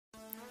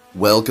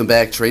Welcome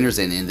back, trainers,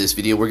 and in this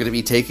video we're going to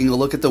be taking a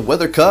look at the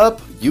Weather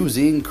Cup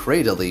using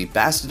Cradily,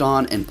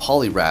 Bastiodon, and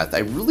Poliwrath.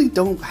 I really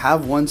don't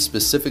have one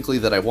specifically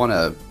that I want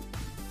to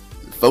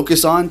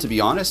focus on, to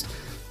be honest.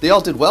 They all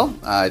did well.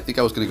 I think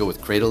I was going to go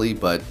with Cradily,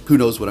 but who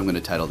knows what I'm going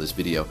to title this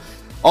video.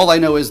 All I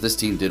know is this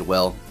team did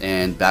well,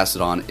 and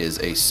Bastiodon is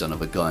a son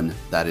of a gun,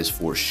 that is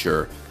for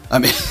sure. I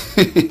mean,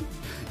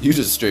 you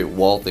just straight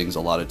wall things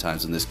a lot of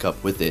times in this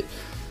cup with it.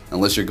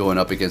 Unless you're going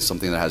up against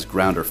something that has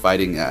ground or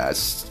fighting, I'm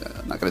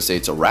not going to say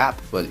it's a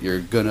wrap, but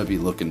you're going to be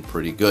looking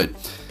pretty good.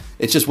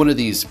 It's just one of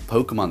these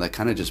Pokemon that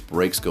kind of just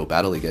breaks Go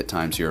Battle League at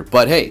times here.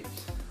 But hey,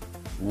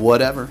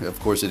 whatever. Of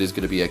course, it is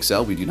going to be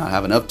XL. We do not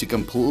have enough to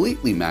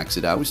completely max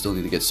it out. We still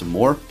need to get some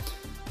more.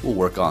 We'll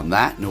work on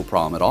that, no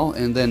problem at all.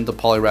 And then the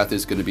Poliwrath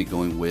is going to be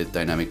going with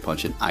Dynamic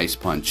Punch and Ice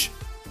Punch.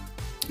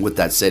 With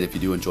that said, if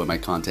you do enjoy my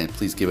content,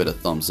 please give it a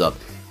thumbs up.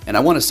 And I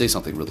want to say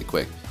something really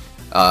quick.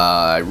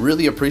 I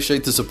really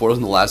appreciate the support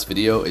on the last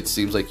video. It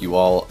seems like you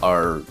all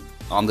are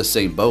on the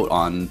same boat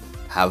on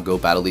how Go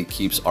Battle League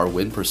keeps our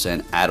win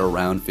percent at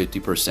around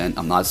 50%.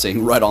 I'm not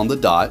saying right on the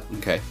dot,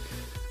 okay,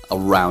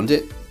 around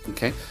it,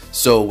 okay.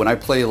 So when I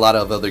play a lot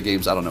of other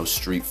games, I don't know,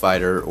 Street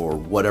Fighter or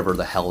whatever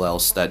the hell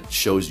else that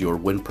shows your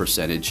win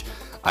percentage,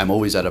 I'm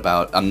always at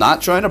about, I'm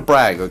not trying to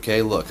brag,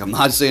 okay, look, I'm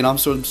not saying I'm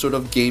some sort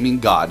of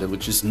gaming god,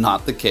 which is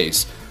not the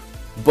case.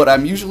 But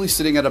I'm usually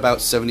sitting at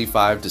about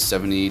 75 to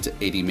 70 to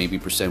 80 maybe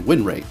percent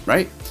win rate,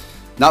 right?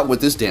 Not with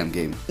this damn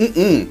game.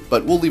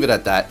 But we'll leave it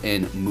at that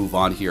and move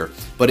on here.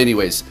 But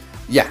anyways,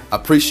 yeah,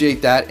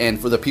 appreciate that. And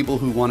for the people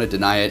who want to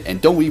deny it,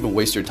 and don't even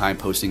waste your time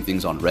posting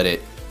things on Reddit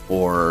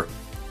or,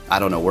 I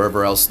don't know,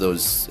 wherever else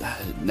those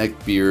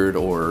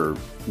neckbeard or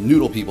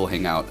noodle people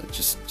hang out.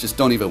 Just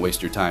don't even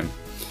waste your time.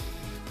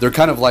 They're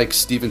kind of like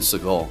Steven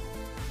Seagal.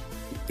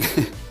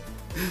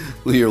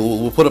 Here,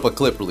 we'll put up a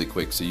clip really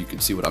quick so you can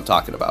see what I'm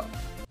talking about.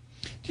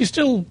 Do you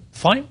still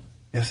fight?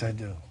 Yes, I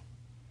do.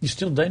 You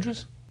still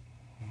dangerous?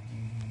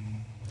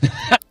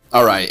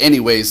 Alright,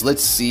 anyways,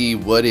 let's see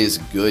what is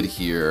good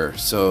here.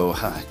 So,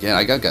 again,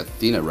 I got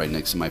Athena right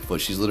next to my foot.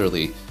 She's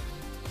literally,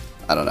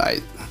 I don't know,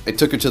 I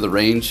took her to the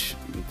range.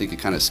 I think it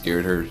kind of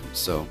scared her,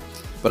 so.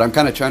 But I'm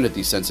kind of trying to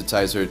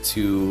desensitize her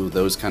to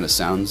those kind of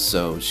sounds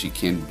so she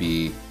can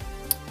be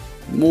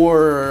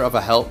more of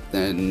a help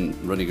than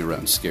running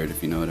around scared,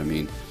 if you know what I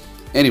mean.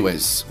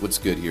 Anyways, what's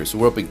good here? So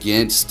we're up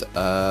against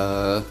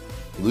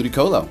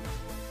Ludicolo.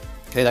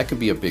 Okay, that could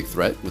be a big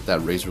threat with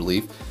that Razor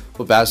Leaf.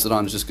 But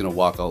Bastiodon is just going to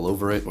walk all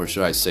over it, or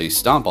should I say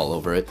stomp all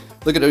over it.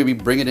 Look at them be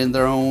bringing in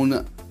their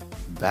own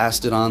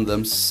Bastiodon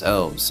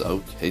themselves.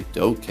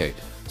 Okay.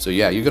 So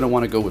yeah, you're going to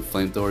want to go with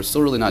Flamethrower.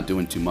 Still really not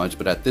doing too much,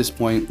 but at this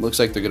point, looks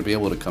like they're going to be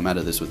able to come out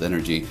of this with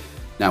energy.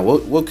 Now,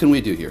 what can we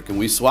do here? Can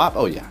we swap?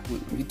 Oh yeah,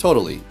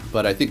 totally.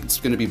 But I think it's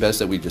going to be best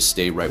that we just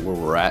stay right where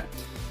we're at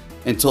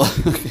until,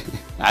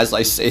 as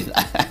I say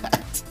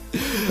that.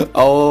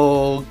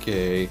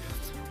 Okay.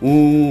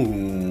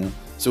 Ooh.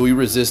 So we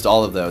resist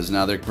all of those.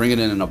 Now they're bringing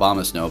in an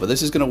Abomasnow, but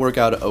this is going to work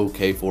out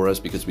okay for us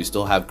because we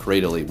still have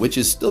Cradily, which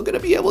is still going to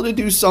be able to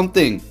do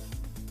something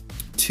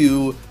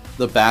to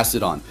the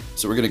Bastiodon.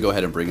 So we're going to go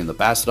ahead and bring in the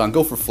Bastiodon.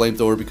 Go for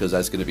Flamethrower because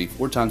that's going to be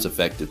 4 times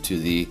effective to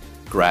the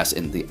grass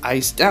and the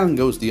ice. Down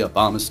goes the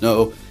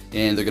Abomasnow,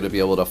 and they're going to be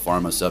able to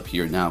farm us up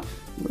here. Now,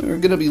 we're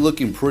going to be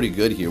looking pretty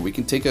good here. We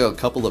can take a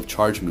couple of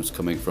charge moves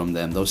coming from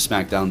them. Those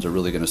smackdowns are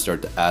really going to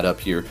start to add up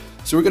here.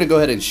 So we're going to go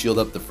ahead and shield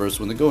up the first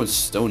one. They're going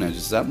Stone Edge.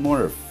 Is that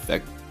more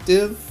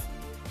effective?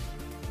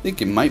 I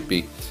think it might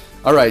be.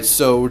 Alright,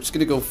 so we're just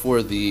going to go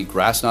for the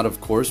Grass Knot, of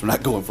course. We're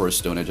not going for a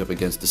Stone Edge up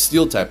against the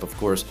Steel type, of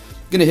course.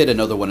 Going to hit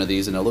another one of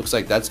these, and it looks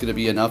like that's going to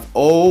be enough.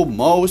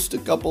 Almost a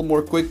couple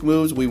more quick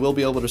moves. We will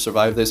be able to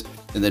survive this.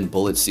 And then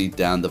Bullet Seed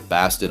down the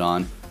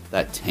Bastiodon,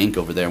 that tank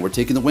over there. And we're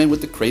taking the win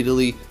with the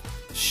Cradily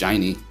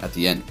Shiny at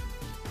the end.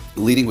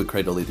 Leading with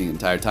Cradily the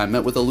entire time.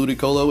 Met with a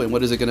Ludicolo, and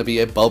what is it going to be?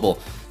 A Bubble,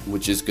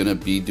 which is going to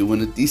be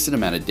doing a decent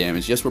amount of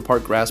damage. Yes, we're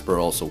part Grass, but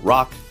also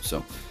Rock,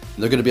 so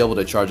they're going to be able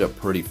to charge up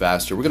pretty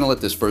faster. We're going to let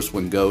this first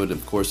one go, and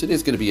of course, it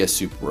is going to be a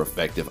super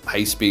effective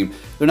Ice Beam.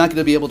 They're not going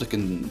to be able to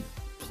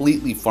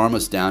completely farm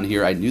us down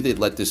here. I knew they'd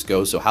let this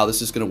go, so how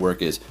this is going to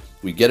work is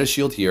we get a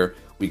shield here,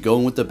 we go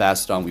in with the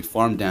Bastiodon, we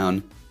farm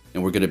down,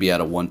 and we're going to be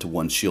at a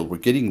 1-to-1 shield. We're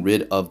getting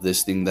rid of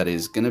this thing that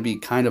is going to be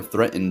kind of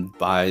threatened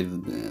by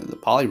the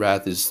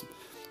Poliwrath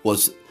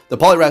the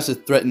Poliwrath is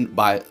threatened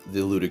by the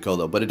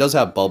Ludicolo, but it does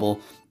have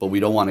Bubble, but we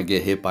don't want to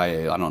get hit by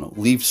a, I don't know,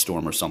 Leaf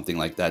Storm or something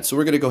like that. So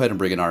we're going to go ahead and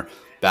bring in our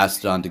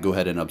Bastiodon to go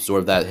ahead and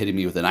absorb that, hitting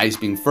me with an Ice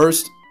Beam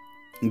first,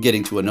 and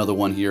getting to another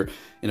one here.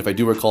 And if I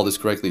do recall this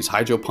correctly, it's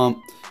Hydro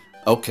Pump.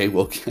 Okay,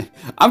 well,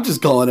 I'm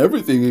just calling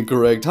everything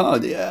incorrect, huh?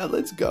 Yeah,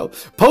 let's go.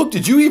 Poke,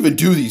 did you even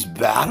do these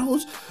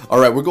battles? All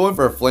right, we're going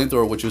for a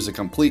Flamethrower, which was a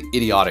complete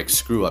idiotic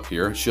screw up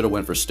here. Should have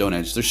went for Stone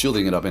Edge. They're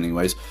shielding it up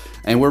anyways.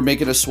 And we're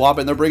making a swap,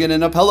 and they're bringing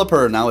in a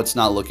Pelipper. Now it's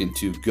not looking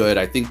too good.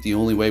 I think the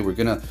only way we're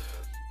going to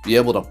be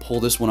able to pull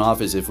this one off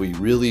is if we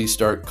really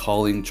start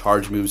calling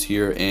charge moves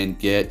here and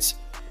get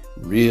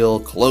real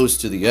close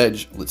to the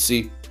edge. Let's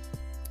see.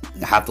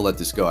 I have to let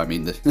this go. I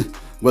mean, the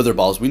Weather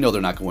Balls, we know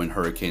they're not going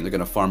Hurricane. They're going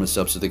to farm us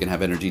up so they can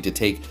have energy to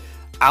take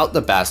out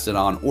the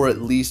Bastiodon or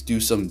at least do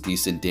some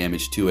decent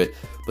damage to it.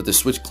 But the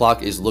switch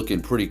clock is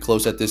looking pretty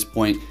close at this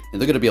point,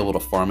 and they're going to be able to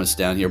farm us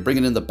down here.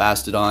 Bringing in the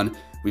Bastiodon,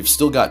 we've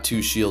still got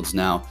 2 shields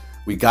now.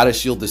 We got to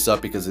shield this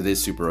up because it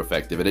is super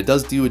effective, and it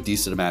does do a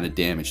decent amount of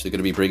damage. They're going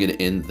to be bringing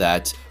in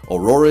that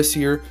Auroras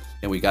here,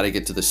 and we got to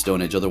get to the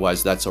Stone Edge,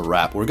 otherwise that's a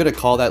wrap. We're going to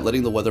call that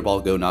letting the Weather Ball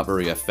go not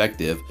very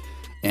effective.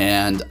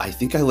 And I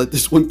think I let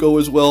this one go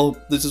as well.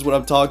 This is what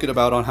I'm talking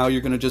about on how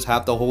you're going to just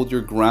have to hold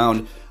your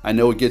ground. I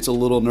know it gets a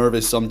little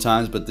nervous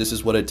sometimes, but this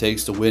is what it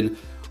takes to win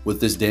with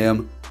this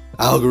damn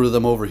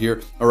algorithm over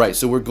here. All right,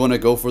 so we're going to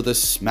go for the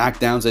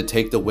Smackdowns that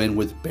take the win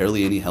with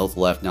barely any health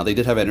left. Now, they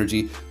did have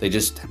energy. They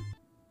just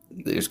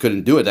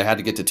couldn't do it. They had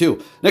to get to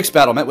 2. Next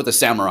battle met with the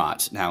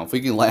Samurott. Now, if we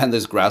can land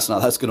this Grass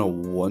Knot, that's going to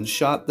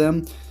one-shot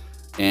them.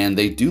 And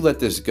they do let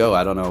this go.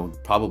 I don't know,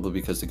 probably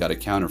because they got a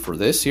counter for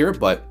this here.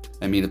 But,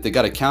 I mean, if they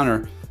got a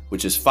counter,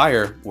 which is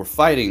fire, or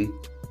fighting,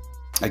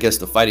 I guess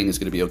the fighting is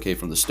going to be okay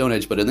from the Stone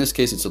Edge. But in this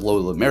case, it's a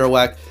low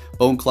Marowak.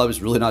 Bone Club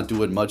is really not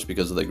doing much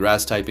because of the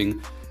grass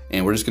typing.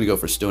 And we're just going to go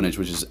for Stone Edge,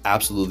 which is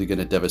absolutely going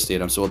to devastate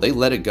them. So they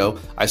let it go.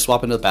 I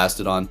swap into the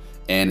Bastiodon.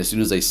 And as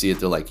soon as they see it,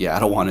 they're like, yeah, I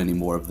don't want any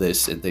more of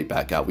this. And they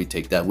back out. We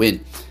take that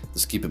win.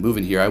 Let's keep it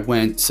moving here. I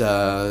went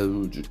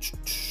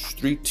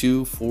 3,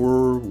 2,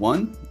 4,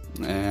 1.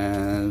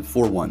 And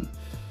 4-1.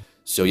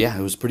 So yeah,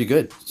 it was pretty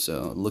good.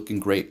 So looking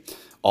great.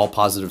 All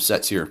positive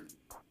sets here.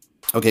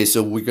 Okay,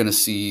 so we're going to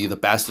see the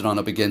Bastiodon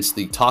up against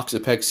the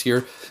Toxapex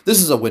here. This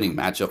is a winning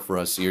matchup for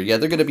us here. Yeah,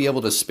 they're going to be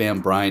able to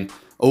spam Brine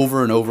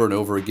over and over and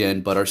over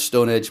again, but our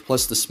Stone Edge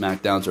plus the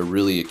Smackdowns are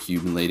really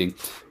accumulating.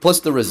 Plus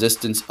the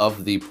resistance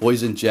of the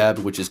Poison Jab,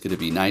 which is going to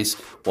be nice,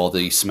 while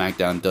the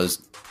Smackdown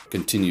does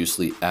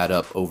continuously add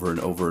up over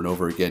and over and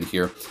over again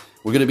here.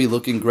 We're going to be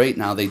looking great.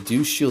 Now, they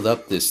do shield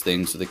up this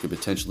thing, so they could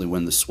potentially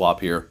win the swap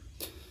here.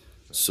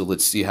 So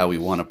let's see how we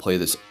want to play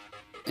this.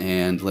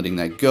 And letting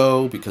that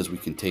go, because we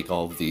can take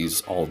all of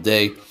these all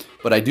day.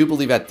 But I do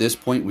believe at this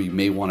point, we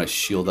may want to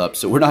shield up.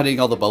 So we're not hitting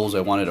all the bubbles I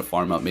wanted to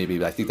farm up, maybe.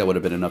 But I think that would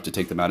have been enough to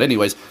take them out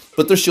anyways.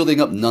 But they're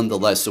shielding up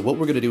nonetheless. So what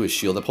we're going to do is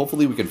shield up.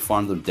 Hopefully, we can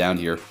farm them down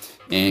here.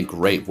 And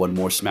great, one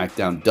more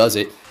Smackdown does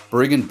it.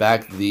 Bringing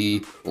back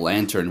the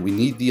Lantern. We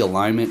need the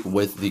alignment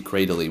with the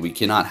Cradily. We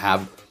cannot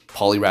have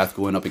Poliwrath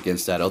going up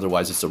against that,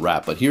 otherwise it's a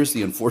wrap. But here's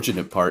the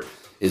unfortunate part,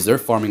 is they're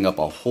farming up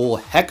a whole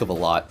heck of a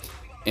lot,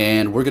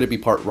 and we're going to be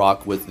part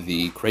rock with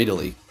the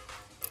Cradily,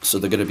 so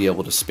they're going to be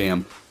able to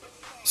spam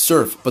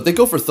Surf. But they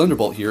go for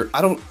Thunderbolt here.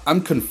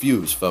 I'm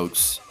confused,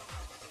 folks.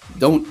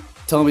 Don't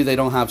tell me they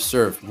don't have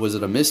Surf. Was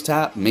it a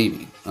mistap?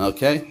 Maybe.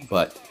 Okay,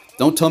 but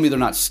don't tell me they're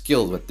not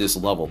skilled at this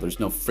level. There's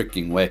no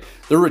freaking way.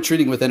 They're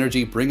retreating with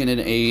energy, bringing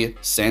in a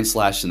Sand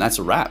Slash, and that's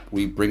a wrap.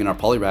 We bring in our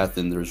Poliwrath,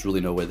 and there's really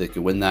no way they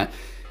could win that.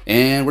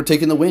 And we're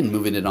taking the win,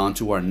 moving it on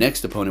to our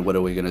next opponent. What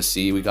are we going to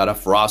see? We got a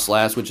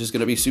Frostlass, which is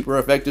going to be super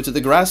effective to the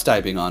grass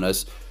typing on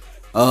us.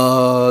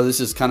 This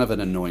is kind of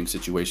an annoying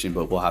situation,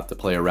 but we'll have to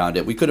play around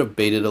it. We could have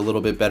baited a little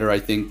bit better, I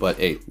think, but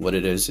hey, what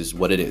it is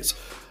what it is.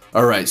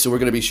 All right, so we're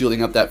going to be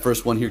shielding up that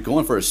first one here,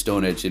 going for a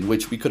Stone Edge, in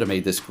which we could have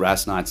made this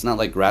Grass Knot. It's not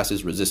like grass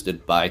is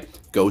resisted by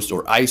Ghost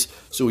or Ice,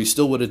 so we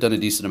still would have done a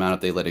decent amount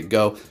if they let it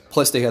go.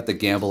 Plus, they had to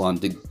gamble on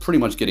pretty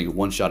much getting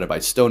one-shotted by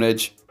Stone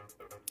Edge.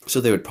 So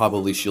they would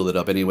probably shield it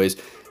up anyways.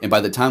 And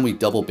by the time we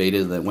double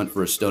baited and then went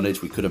for a Stone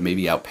Edge, we could have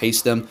maybe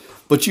outpaced them.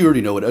 But you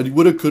already know it.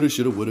 Woulda, coulda,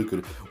 shoulda, woulda,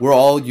 coulda. We're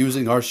all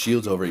using our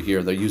shields over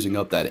here. They're using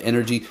up that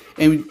energy.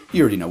 And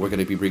you already know we're going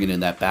to be bringing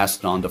in that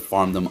Bastiodon to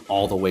farm them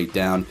all the way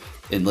down.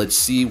 And let's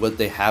see what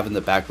they have in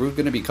the back. We're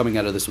going to be coming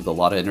out of this with a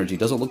lot of energy.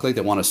 Doesn't look like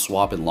they want to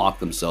swap and lock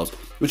themselves,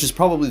 which is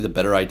probably the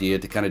better idea,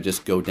 to kind of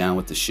just go down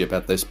with the ship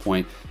at this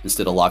point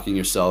instead of locking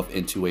yourself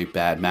into a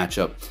bad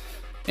matchup.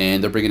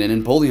 And they're bringing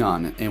in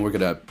Empoleon, and we're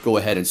going to go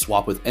ahead and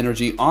swap with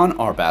energy on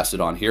our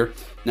Bastiodon here.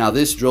 Now,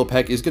 this Drill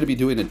Peck is going to be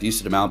doing a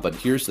decent amount, but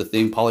here's the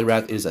thing.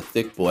 Poliwrath is a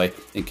thick boy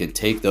and can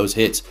take those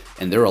hits,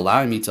 and they're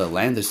allowing me to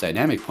land this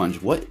Dynamic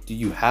Punch. What do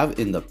you have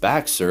in the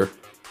back, sir?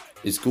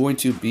 It's going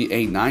to be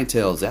a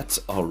Ninetales. That's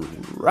a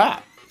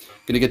wrap.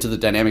 Going to get to the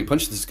Dynamic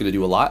Punch. This is going to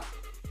do a lot.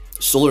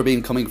 Solar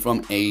Beam coming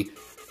from a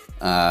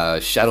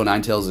Shadow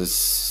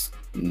Ninetales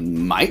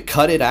might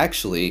cut it,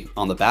 actually,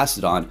 on the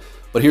Bastiodon.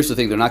 But here's the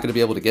thing, they're not going to be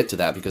able to get to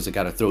that because they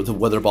got to throw the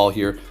Weather Ball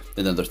here,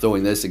 and then they're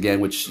throwing this again,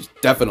 which is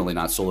definitely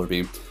not Solar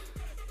Beam.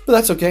 But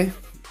that's okay.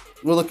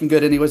 We're looking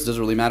good anyways. Doesn't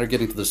really matter.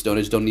 Getting to the Stone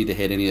Edge, don't need to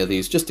hit any of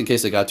these, just in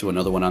case I got to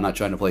another one. I'm not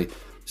trying to play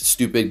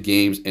stupid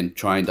games and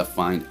trying to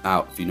find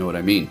out, if you know what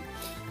I mean.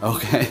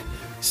 Okay,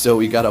 so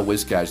we got a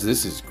Whiscash.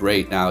 This is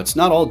great. Now, it's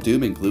not all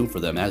doom and gloom for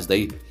them, as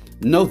they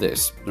know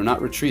this. They're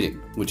not retreating,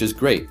 which is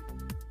great,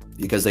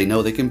 because they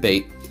know they can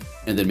bait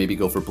and then maybe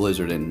go for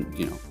Blizzard and,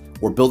 you know,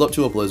 or build up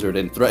to a Blizzard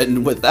and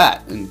threaten with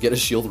that and get a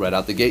shield right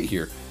out the gate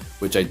here,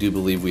 which I do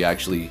believe we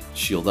actually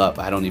shield up.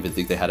 I don't even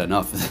think they had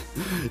enough.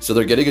 So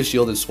they're getting a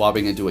shield and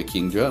swapping into a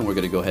Kingdra, and we're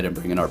going to go ahead and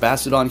bring in our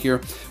Bastiodon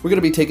here. We're going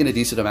to be taking a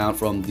decent amount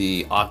from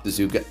the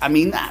Octazooka. I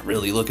mean, not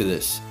really. Look at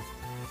this.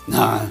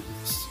 Nah,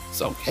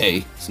 it's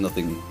okay. It's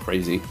nothing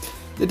crazy.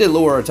 They did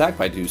lower our attack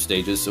by 2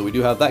 stages, so we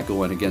do have that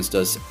going against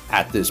us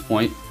at this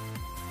point.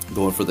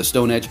 Going for the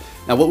Stone Edge.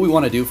 Now what we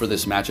want to do for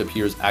this matchup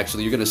here is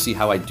actually, you're going to see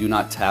how I do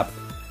not tap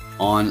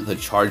on the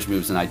charge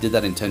moves, and I did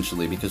that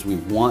intentionally because we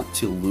want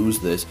to lose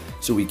this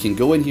so we can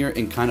go in here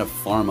and kind of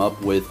farm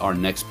up with our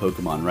next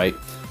Pokemon, right?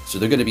 So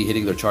they're going to be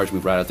hitting their charge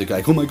move right out. They're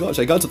like, oh my gosh,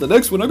 I got to the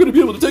next one. I'm going to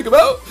be able to take him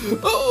out.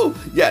 Oh,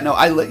 yeah, no,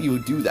 I let you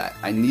do that.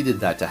 I needed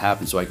that to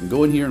happen so I can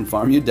go in here and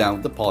farm you down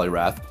with the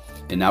Poliwrath.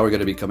 And now we're going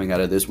to be coming out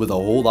of this with a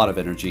whole lot of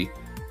energy.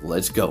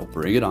 Let's go.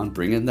 Bring it on.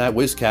 Bring in that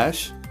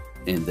Whiscash.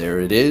 And there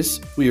it is.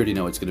 We already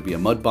know it's going to be a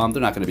Mud Bomb.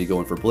 They're not going to be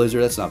going for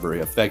Blizzard. That's not very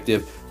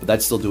effective, but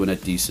that's still doing a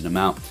decent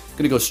amount.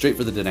 Going to go straight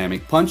for the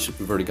Dynamic Punch.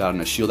 We've already gotten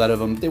a shield out of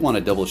them. They want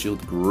a double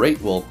shield.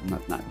 Great. Well,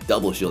 not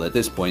double shield at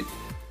this point.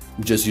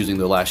 Just using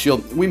their last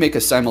shield. We make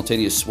a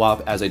simultaneous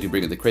swap as I do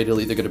bring in the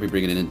Cradily. They're going to be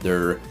bringing in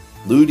their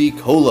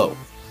Ludicolo.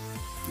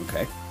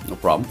 Okay, no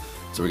problem.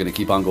 So we're going to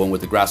keep on going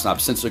with the Grass Knot.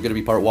 Since they're going to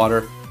be part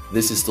water,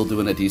 this is still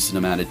doing a decent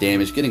amount of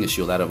damage. Getting a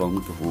shield out of them.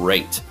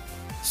 Great.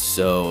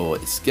 So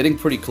it's getting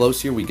pretty close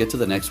here. We get to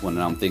the next one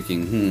and I'm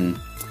thinking,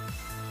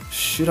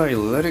 should I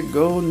let it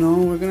go? No,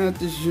 we're gonna have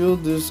to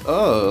shield this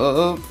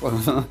up.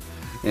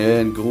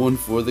 And going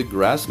for the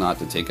Grass Knot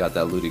to take out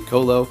that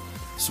Ludicolo.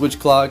 Switch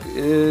Clock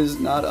is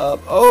not up.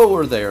 Oh,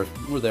 we're there,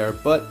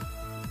 but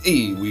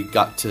we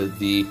got to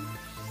the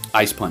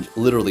Ice Punch.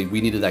 Literally,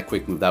 we needed that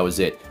quick move. That was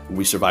it.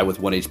 We survived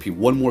with 1 HP.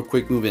 One more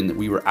quick move and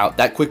we were out.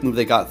 That quick move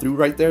they got through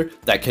right there,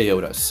 that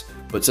KO'd us.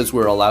 But since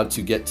we're allowed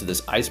to get to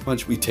this Ice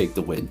Punch, we take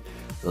the win.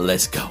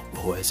 Let's go,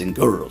 boys and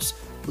girls.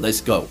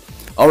 Let's go.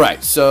 All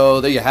right, so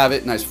there you have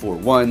it. Nice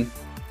 4-1.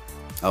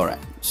 All right,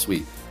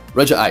 sweet.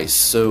 Regia Ice.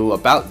 So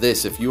about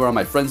this, if you are on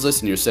my friends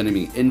list and you're sending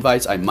me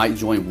invites, I might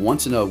join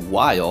once in a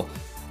while,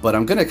 but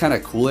I'm going to kind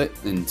of cool it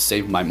and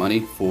save my money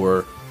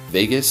for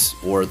Vegas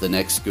or the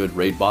next good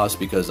raid boss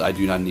because I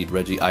do not need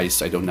Regia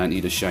Ice. I do not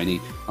need a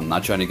shiny. I'm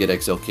not trying to get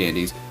XL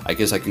candies. I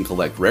guess I can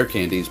collect rare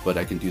candies, but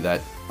I can do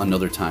that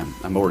another time.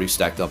 I'm already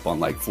stacked up on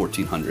like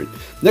 1,400.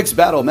 Next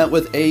battle met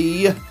with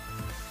a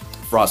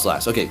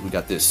Frostlass. Okay, we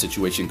got this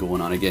situation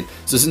going on again.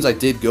 So since I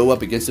did go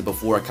up against it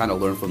before, I kind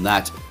of learned from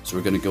that. So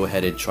we're going to go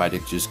ahead and try to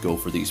just go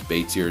for these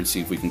baits here and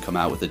see if we can come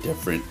out with a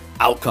different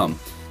outcome.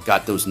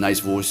 Got those nice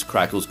voice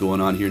crackles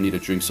going on here. Need to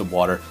drink some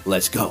water.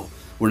 Let's go.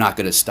 We're not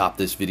going to stop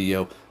this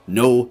video.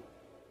 No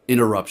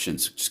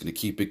interruptions. Just going to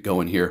keep it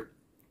going here.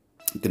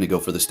 I'm going to go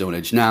for the Stone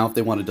Edge now. If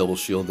they want a double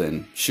shield,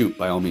 then shoot,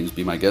 by all means,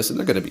 be my guest. And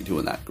they're going to be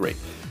doing that. Great.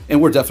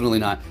 And we're definitely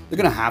not. They're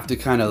going to have to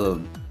kind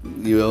of,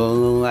 you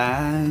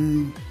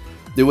know,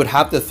 they would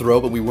have to throw,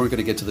 but we weren't going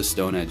to get to the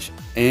Stone Edge.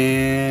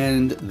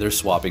 And they're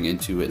swapping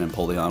into an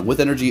Empoleon with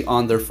energy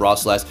on their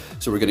Frostlass.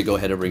 So we're going to go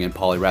ahead and bring in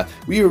Poliwrath.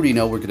 We already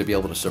know we're going to be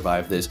able to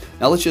survive this.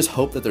 Now let's just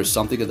hope that there's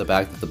something in the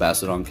back that the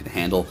Bastiodon can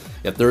handle.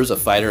 If there is a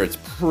fighter, it's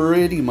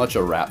pretty much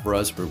a wrap for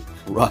us.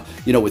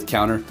 You know, with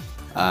counter,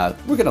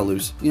 we're going to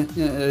lose. Yeah,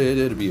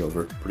 it'll be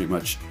over pretty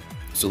much.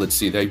 So let's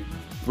see. They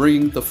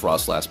bring the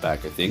Frostlass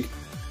back, I think.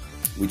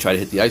 We try to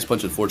hit the Ice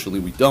Punch. Unfortunately,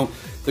 we don't.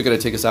 They're going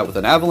to take us out with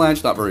an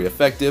Avalanche. Not very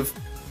effective.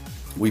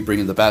 We bring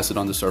in the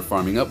Bastiodon to start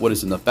farming up. What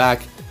is in the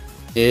back?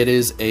 It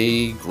is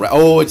a...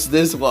 Oh, it's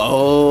this one.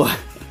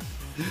 Oh.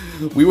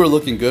 We were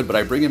looking good, but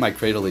I bring in my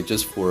Cradily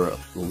just for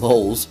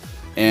lulz.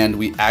 And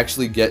we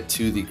actually get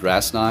to the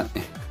Grass Knot.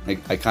 I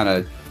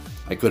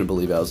couldn't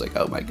believe it. I was like,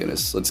 oh my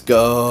goodness. Let's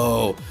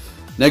go.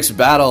 Next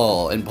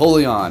battle.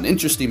 Empoleon.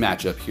 Interesting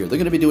matchup here. They're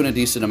going to be doing a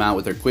decent amount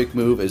with their quick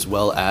move as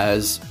well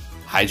as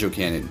Hydro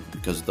Cannon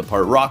because of the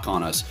part rock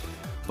on us.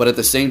 But at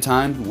the same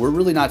time, we're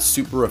really not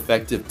super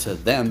effective to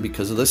them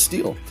because of the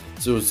steel.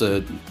 So it's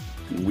a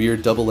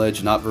weird double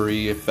edge, not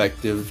very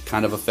effective,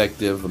 kind of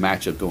effective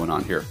matchup going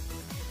on here.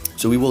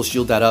 So we will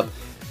shield that up,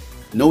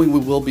 knowing we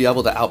will be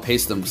able to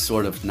outpace them,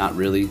 sort of, not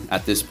really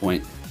at this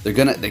point. They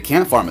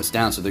can't farm us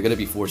down, so they're gonna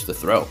be forced to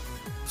throw.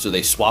 So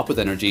they swap with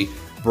energy,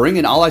 bring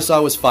in, all I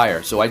saw was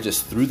fire, so I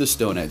just threw the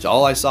Stone Edge.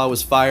 All I saw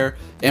was fire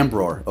and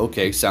Roar.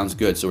 Okay, sounds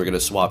good. So we're gonna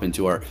swap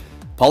into our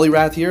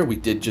Poliwrath here. We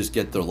did just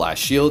get their last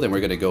shield, and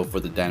we're going to go for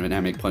the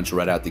Dynamic Punch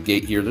right out the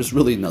gate here. There's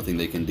really nothing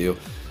they can do.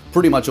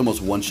 Pretty much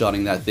almost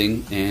one-shotting that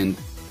thing, and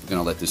we're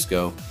going to let this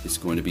go. It's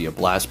going to be a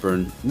Blast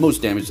Burn.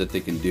 Most damage that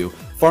they can do.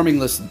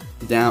 Farming us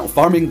down.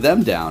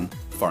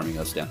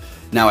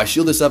 Now, I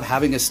shield this up,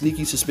 having a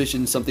sneaky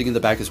suspicion something in the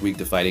back is weak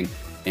to fighting,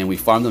 and we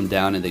farm them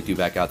down, and they do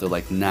back out. They're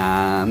like,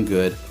 nah, I'm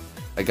good.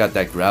 I got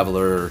that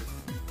Graveler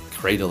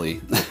Cradily.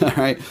 All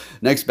right,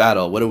 next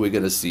battle. What are we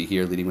going to see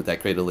here, leading with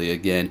that Cradily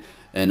again?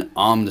 An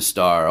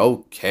Omnistar.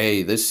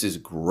 Okay, this is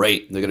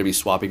great. They're going to be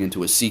swapping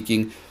into a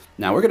Seeking.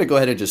 Now, we're going to go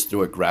ahead and just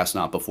throw a Grass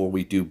Knot before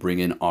we do bring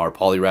in our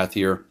Poliwrath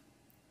here.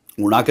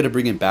 We're not going to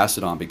bring in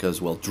Bastiodon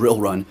because, well, Drill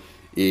Run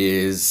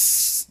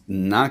is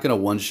not going to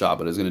one-shot,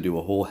 but it's going to do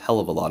a whole hell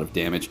of a lot of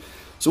damage.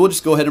 So we'll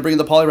just go ahead and bring in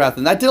the Poliwrath,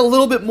 and that did a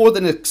little bit more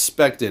than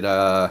expected.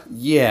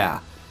 Yeah.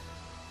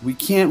 We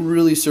can't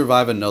really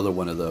survive another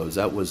one of those.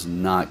 That was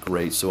not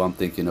great. So I'm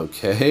thinking,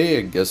 okay,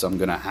 I guess I'm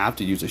going to have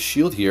to use a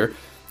shield here.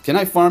 Can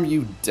I farm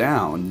you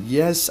down?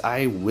 Yes,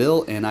 I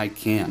will, and I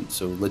can.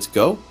 So let's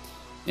go.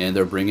 And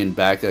they're bringing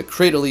back a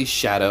Cradily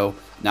Shadow.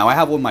 Now, I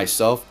have one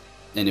myself.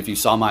 And if you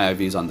saw my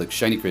IVs on the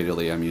shiny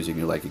Cradily I'm using,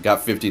 you're like, it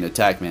got 15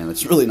 attack, man.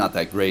 That's really not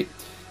that great.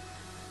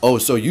 Oh,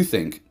 so you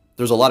think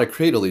there's a lot of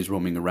Cradilies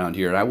roaming around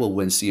here, and I will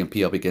win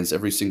CMP up against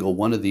every single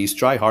one of these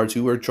tryhards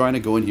who are trying to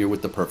go in here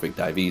with the perfect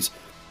IVs.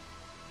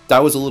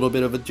 That was a little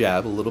bit of a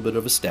jab, a little bit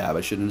of a stab.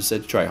 I shouldn't have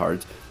said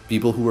tryhards.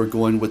 People who are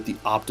going with the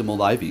optimal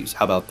IVs.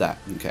 How about that?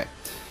 Okay.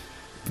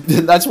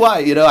 That's why,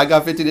 you know, I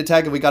got 15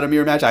 attack and we got a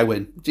mirror match. I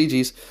win.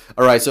 GG's.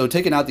 All right, so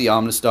taking out the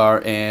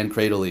Omnistar and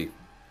Cradily.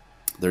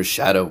 There's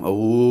Shadow.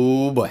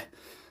 Oh, boy.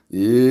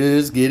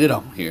 Let's get it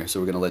on here. So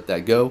we're going to let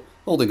that go.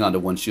 Holding on to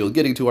one shield,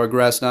 getting to our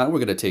Grass Knot. We're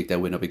going to take that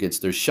win up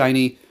against their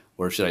Shiny.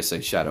 Or should I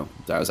say Shadow?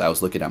 I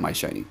was looking at my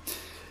Shiny.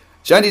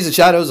 Shinies and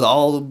Shadows,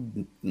 all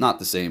not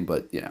the same,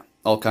 but, you know,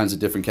 all kinds of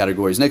different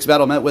categories. Next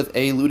battle met with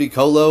a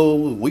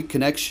Ludicolo. Weak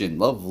Connection.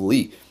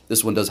 Lovely.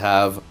 This one does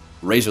have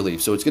Razor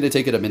Leaf, so it's going to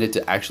take it a minute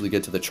to actually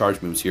get to the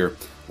charge moves here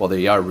while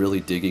they are really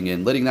digging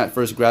in. Letting that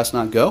first Grass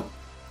Knot go.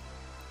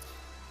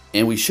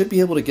 And we should be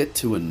able to get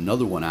to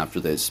another one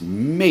after this.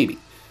 Maybe.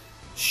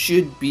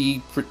 Should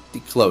be pretty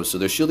close. So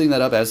they're shielding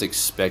that up as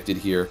expected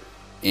here.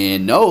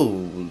 And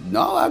no,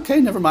 okay,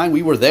 never mind.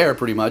 We were there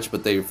pretty much,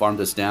 but they farmed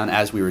us down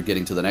as we were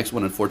getting to the next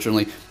one.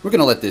 Unfortunately, we're going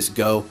to let this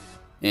go.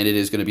 And it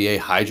is going to be a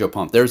Hydro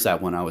Pump. There's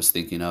that one I was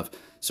thinking of.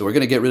 So we're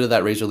going to get rid of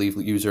that Razor Leaf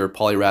user.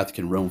 Poliwrath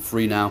can roam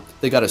free now.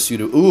 They got a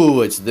pseudo.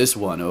 Ooh, it's this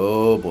one.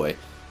 Oh, boy.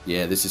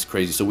 Yeah, this is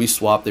crazy. So we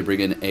swap. They bring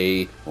in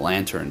a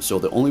Lantern. So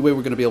the only way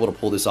we're going to be able to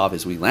pull this off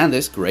is we land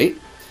this. Great.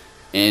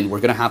 And we're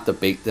going to have to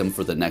bait them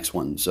for the next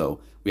one. So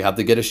we have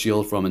to get a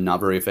shield from a not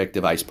very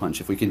effective Ice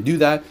Punch. If we can do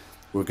that,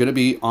 we're going to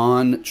be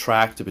on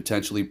track to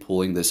potentially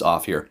pulling this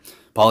off here.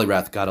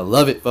 Poliwrath, gotta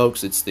love it,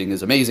 folks. This thing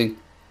is amazing.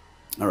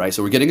 All right,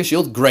 so we're getting a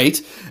shield.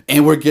 Great.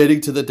 And we're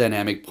getting to the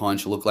Dynamic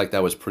Punch. Looked like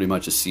that was pretty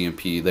much a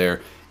CMP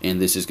there.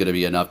 And this is going to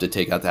be enough to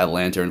take out that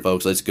Lantern,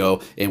 folks. Let's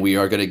go. And we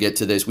are going to get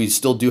to this. We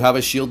still do have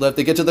a shield left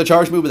to get to the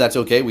charge move, but that's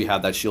okay. We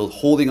have that shield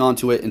holding on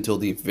to it until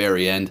the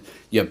very end.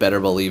 You better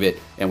believe it.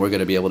 And we're going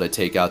to be able to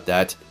take out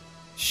that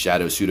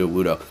Shadow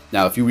Sudowoodo.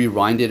 Now, if you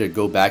rewind it or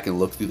go back and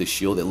look through the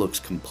shield, it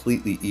looks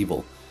completely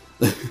evil.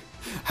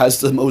 Has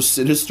the most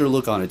sinister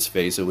look on its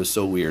face. It was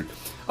so weird.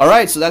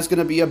 Alright, so that's going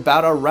to be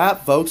about a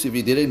wrap, folks. If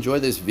you did enjoy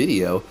this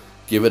video,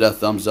 give it a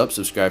thumbs up,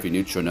 subscribe if you're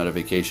new, turn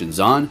notifications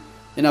on,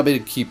 and I'll be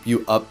able to keep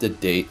you up to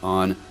date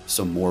on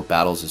some more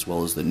battles as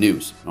well as the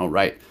news.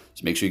 Alright,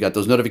 so make sure you got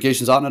those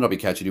notifications on, and I'll be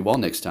catching you all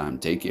next time.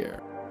 Take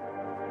care.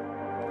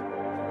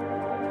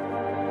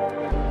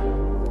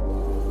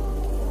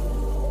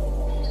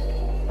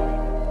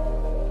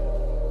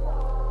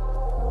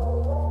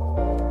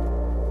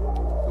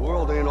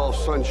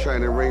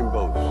 Sunshine and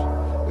rainbows.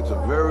 It's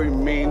a very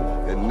mean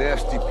and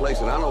nasty place,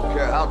 and I don't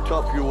care how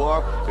tough you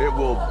are, it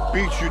will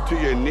beat you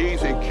to your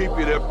knees and keep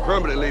you there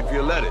permanently if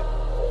you let it.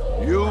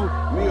 You,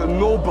 me, or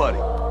nobody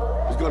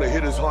is gonna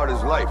hit as hard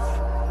as life.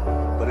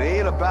 But it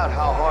ain't about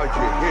how hard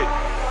you hit.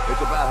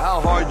 It's about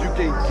how hard you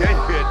can get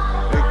hit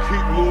and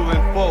keep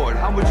moving forward.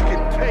 How much you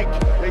can take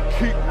and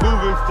keep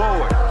moving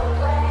forward.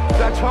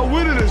 That's how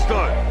winning is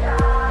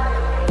done.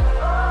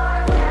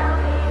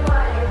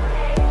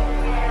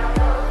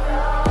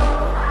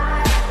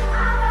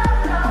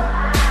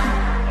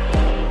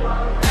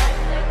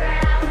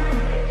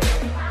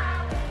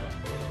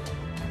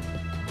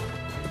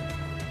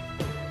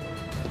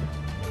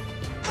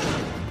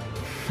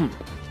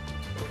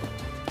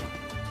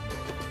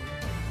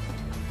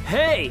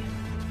 Hey!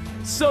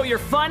 So you're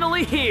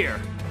finally here!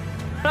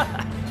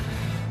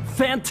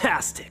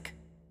 Fantastic!